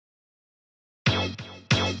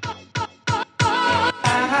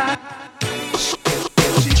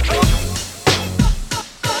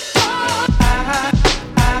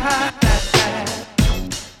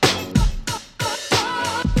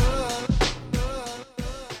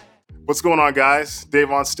What's going on, guys? Dave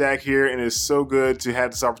on Stack here, and it's so good to have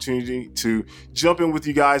this opportunity to jump in with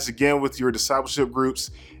you guys again with your discipleship groups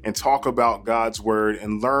and talk about God's Word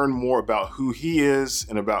and learn more about who He is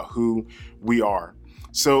and about who we are.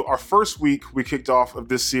 So, our first week we kicked off of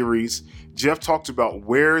this series, Jeff talked about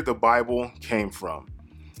where the Bible came from.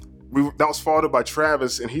 That was followed by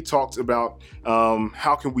Travis, and he talked about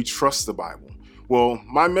how can we trust the Bible. Well,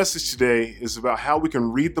 my message today is about how we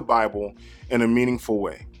can read the Bible in a meaningful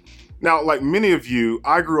way. Now, like many of you,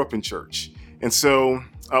 I grew up in church. And so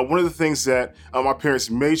one of the things that my parents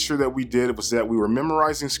made sure that we did was that we were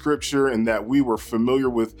memorizing scripture and that we were familiar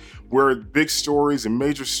with where big stories and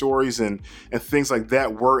major stories and things like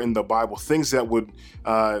that were in the Bible, things that would,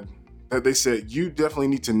 that they said, you definitely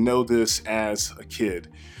need to know this as a kid.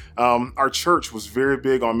 Our church was very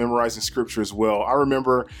big on memorizing scripture as well. I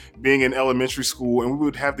remember being in elementary school and we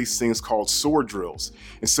would have these things called sword drills.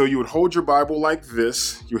 And so you would hold your Bible like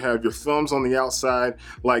this, you have your thumbs on the outside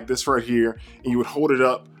like this right here, and you would hold it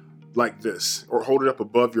up like this or hold it up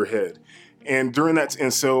above your head. And during that,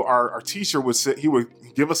 and so our teacher would say, he would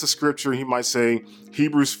give us a scripture. He might say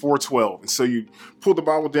Hebrews 4:12. And so you pull the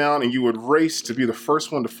Bible down and you would race to be the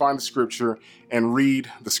first one to find the scripture and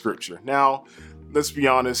read the scripture. Now, let's be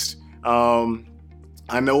honest.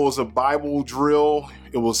 I know it was a Bible drill.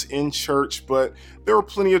 It was in church, but there were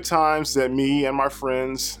plenty of times that me and my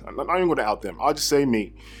friends, I'm not even going to out them. I'll just say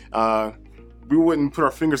me. We wouldn't put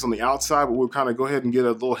our fingers on the outside, but we'd kind of go ahead and get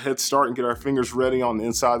a little head start and get our fingers ready on the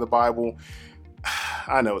inside of the Bible.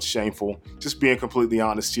 I know it's shameful, just being completely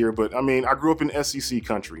honest here, but I mean, I grew up in SEC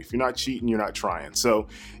country. If you're not cheating, you're not trying. So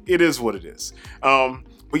it is what it is.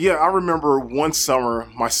 But yeah, I remember one summer,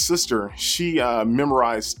 my sister, she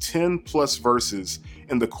memorized 10 plus verses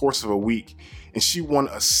in the course of a week, and she won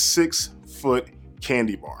a 6-foot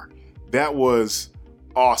candy bar. That was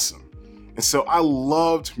awesome. And so I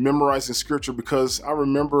loved memorizing scripture because I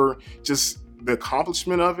remember just the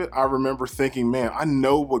accomplishment of it. I remember thinking, man, I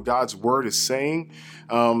know what God's word is saying.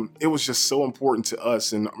 It was just so important to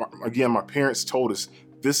us. And again, my parents told us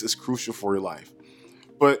this is crucial for your life.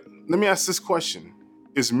 But let me ask this question.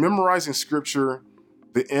 Is memorizing scripture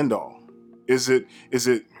the end all? Is it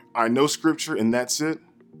I know scripture and that's it?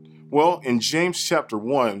 Well, in James chapter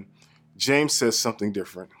 1, James says something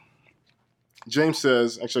different. James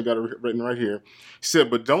says, actually I got it written right here. He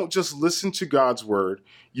said, but don't just listen to God's word.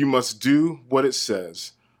 You must do what it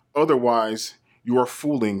says. Otherwise, you are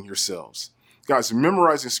fooling yourselves. Guys,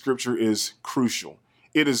 memorizing scripture is crucial.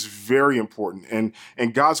 It is very important.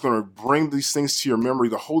 And God's going to bring these things to your memory.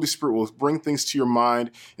 The Holy Spirit will bring things to your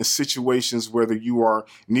mind in situations, whether you are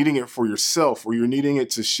needing it for yourself or you're needing it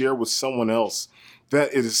to share with someone else, that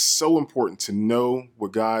it is so important to know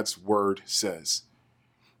what God's word says.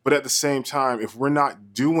 But at the same time, if we're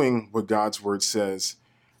not doing what God's word says,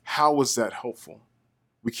 how is that helpful?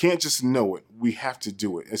 We can't just know it. We have to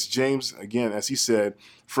do it. As James, again, as he said,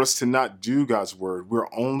 for us to not do God's word,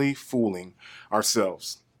 we're only fooling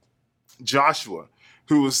ourselves. Joshua,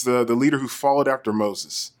 who was the leader who followed after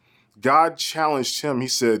Moses, God challenged him. He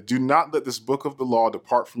said, do not let this book of the law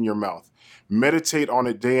depart from your mouth. Meditate on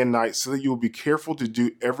it day and night so that you will be careful to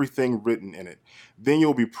do everything written in it. Then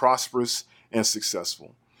you'll be prosperous and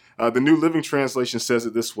successful. The New Living Translation says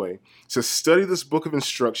it this way. It says, study this book of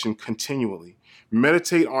instruction continually.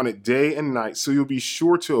 Meditate on it day and night so you'll be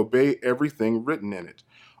sure to obey everything written in it.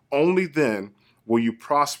 Only then will you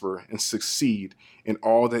prosper and succeed in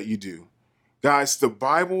all that you do. Guys, the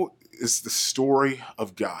Bible is the story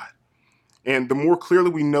of God. And the more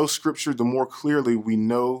clearly we know Scripture, the more clearly we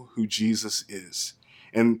know who Jesus is.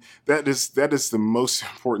 And that is the most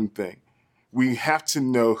important thing. We have to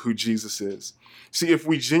know who Jesus is. See, if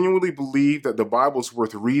we genuinely believe that the Bible is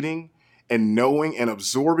worth reading and knowing and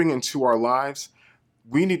absorbing into our lives,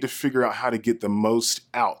 we need to figure out how to get the most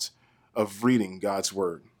out of reading God's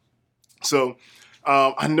word. So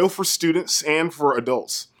I know for students and for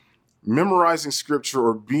adults, memorizing scripture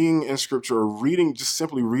or being in scripture or reading, just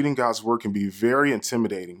simply reading God's word can be very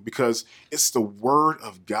intimidating because it's the word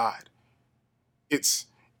of God. It's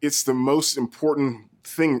the most important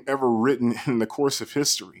thing ever written in the course of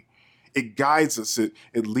history. It guides us, it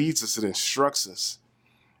leads us, it instructs us.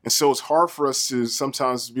 And so it's hard for us to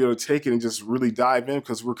sometimes be able to take it and just really dive in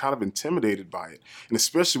because we're kind of intimidated by it. And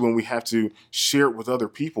especially when we have to share it with other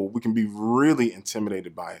people, we can be really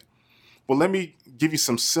intimidated by it. Well, let me give you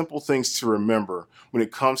some simple things to remember when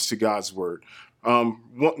it comes to God's word.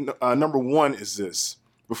 Number one is this.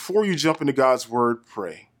 Before you jump into God's word,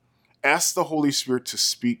 pray. Ask the Holy Spirit to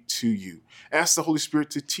speak to you. Ask the Holy Spirit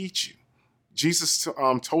to teach you. Jesus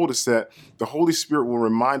told us that the Holy Spirit will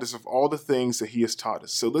remind us of all the things that he has taught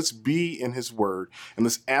us. So let's be in his word and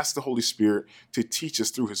let's ask the Holy Spirit to teach us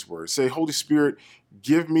through his word. Say, Holy Spirit,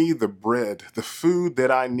 give me the bread, the food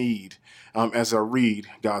that I need as I read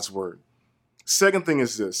God's word. Second thing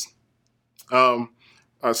is this.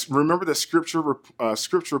 Remember that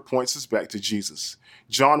scripture points us back to Jesus.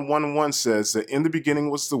 John 1:1 says that in the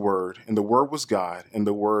beginning was the Word, and the Word was God, and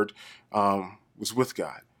the Word was with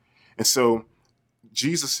God. And so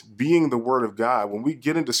Jesus being the Word of God, when we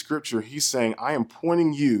get into scripture, he's saying, I am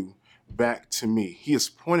pointing you back to me. He is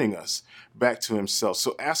pointing us back to himself.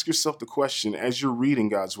 So ask yourself the question as you're reading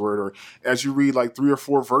God's word, or as you read like 3 or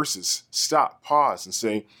 4 verses, stop, pause, and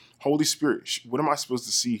say, Holy Spirit, what am I supposed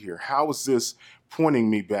to see here? How is this pointing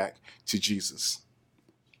me back to Jesus?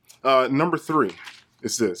 Number 3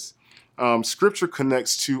 is this. Scripture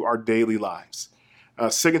connects to our daily lives.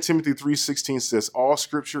 2 Timothy 3:16 says, all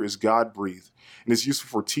scripture is God-breathed and is useful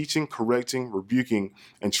for teaching, correcting, rebuking,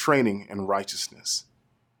 and training in righteousness.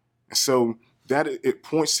 And so that it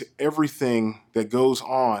points to everything that goes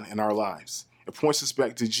on in our lives. It points us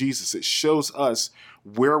back to Jesus. It shows us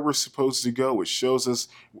where we're supposed to go. It shows us,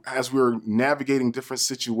 as we're navigating different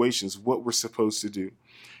situations, what we're supposed to do.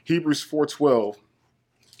 Hebrews 4:12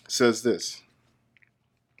 says this.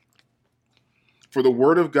 For the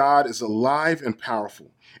word of God is alive and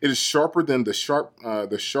powerful. It is sharper than the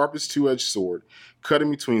sharpest two-edged sword,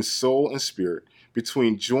 cutting between soul and spirit,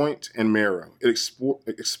 between joint and marrow. It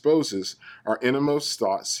exposes our innermost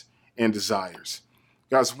thoughts and desires.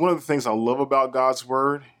 Guys, one of the things I love about God's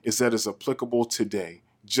word is that it's applicable today,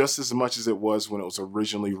 just as much as it was when it was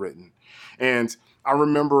originally written. And I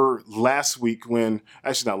remember last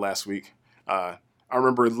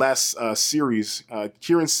series,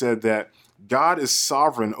 Kieran said that God is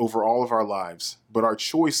sovereign over all of our lives, but our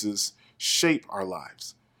choices shape our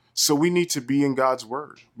lives. So we need to be in God's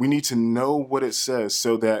word. We need to know what it says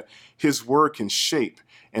so that his word can shape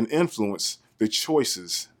and influence the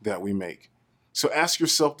choices that we make. So ask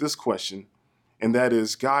yourself this question, and that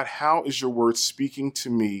is, God, how is your word speaking to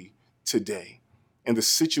me today in the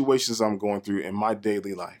situations I'm going through in my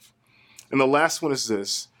daily life? And the last one is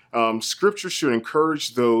this. Scripture should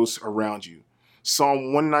encourage those around you.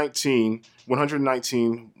 Psalm 119,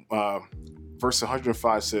 verse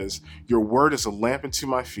 105 says, your word is a lamp unto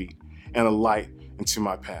my feet and a light unto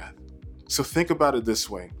my path. So think about it this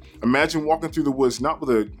way. Imagine walking through the woods, not with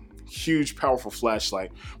a huge, powerful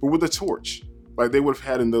flashlight, but with a torch, like they would have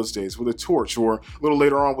had in those days, with a torch, or a little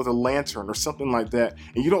later on with a lantern or something like that.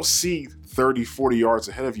 And you don't see 30, 40 yards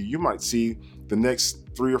ahead of you. You might see the next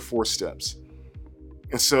 3 or 4 steps.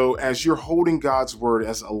 And so as you're holding God's word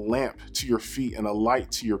as a lamp to your feet and a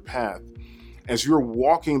light to your path, as you're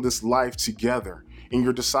walking this life together in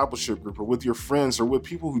your discipleship group or with your friends or with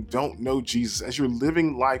people who don't know Jesus, as you're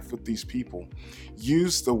living life with these people,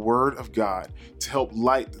 use the word of God to help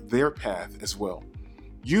light their path as well.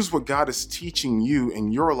 Use what God is teaching you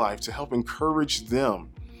in your life to help encourage them.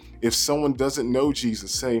 If someone doesn't know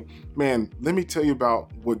Jesus, say, man, let me tell you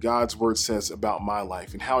about what God's word says about my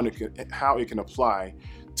life and how it can apply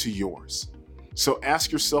to yours. So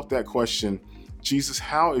ask yourself that question, Jesus,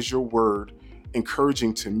 how is your word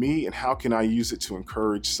encouraging to me, and how can I use it to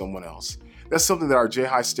encourage someone else? That's something that our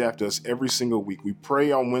J-High staff does every single week. We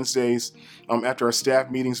pray on Wednesdays after our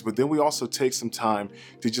staff meetings, but then we also take some time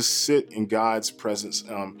to just sit in God's presence.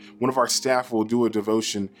 One of our staff will do a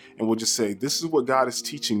devotion and we'll just say, this is what God is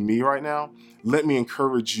teaching me right now. Let me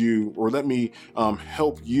encourage you, or let me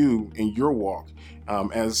help you in your walk.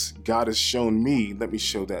 As God has shown me, let me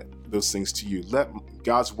show those things to you. Let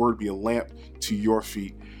God's word be a lamp to your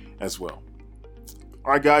feet as well.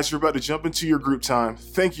 All right, guys, you're about to jump into your group time.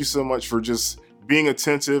 Thank you so much for just being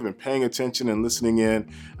attentive and paying attention and listening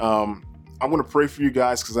in. I want to pray for you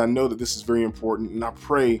guys because I know that this is very important. And I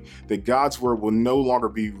pray that God's word will no longer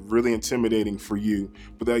be really intimidating for you,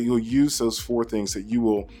 but that you'll use those 4 things, that you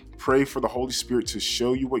will pray for the Holy Spirit to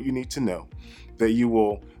show you what you need to know, that you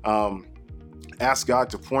will ask God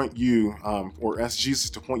to point you, or ask Jesus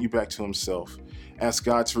to point you back to himself. Ask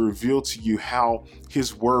God to reveal to you how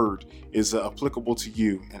his word is applicable to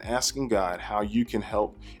you, and asking God how you can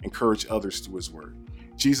help encourage others through his word.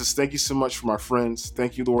 Jesus, thank you so much for my friends.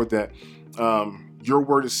 Thank you, Lord, that your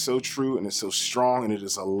word is so true and it's so strong and it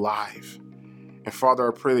is alive. And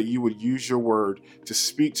Father, I pray that you would use your word to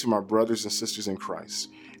speak to my brothers and sisters in Christ.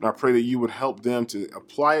 And I pray that you would help them to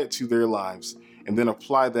apply it to their lives and then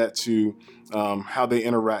apply that to how they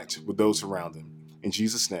interact with those around them. In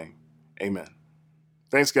Jesus' name, amen.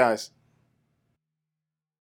 Thanks, guys.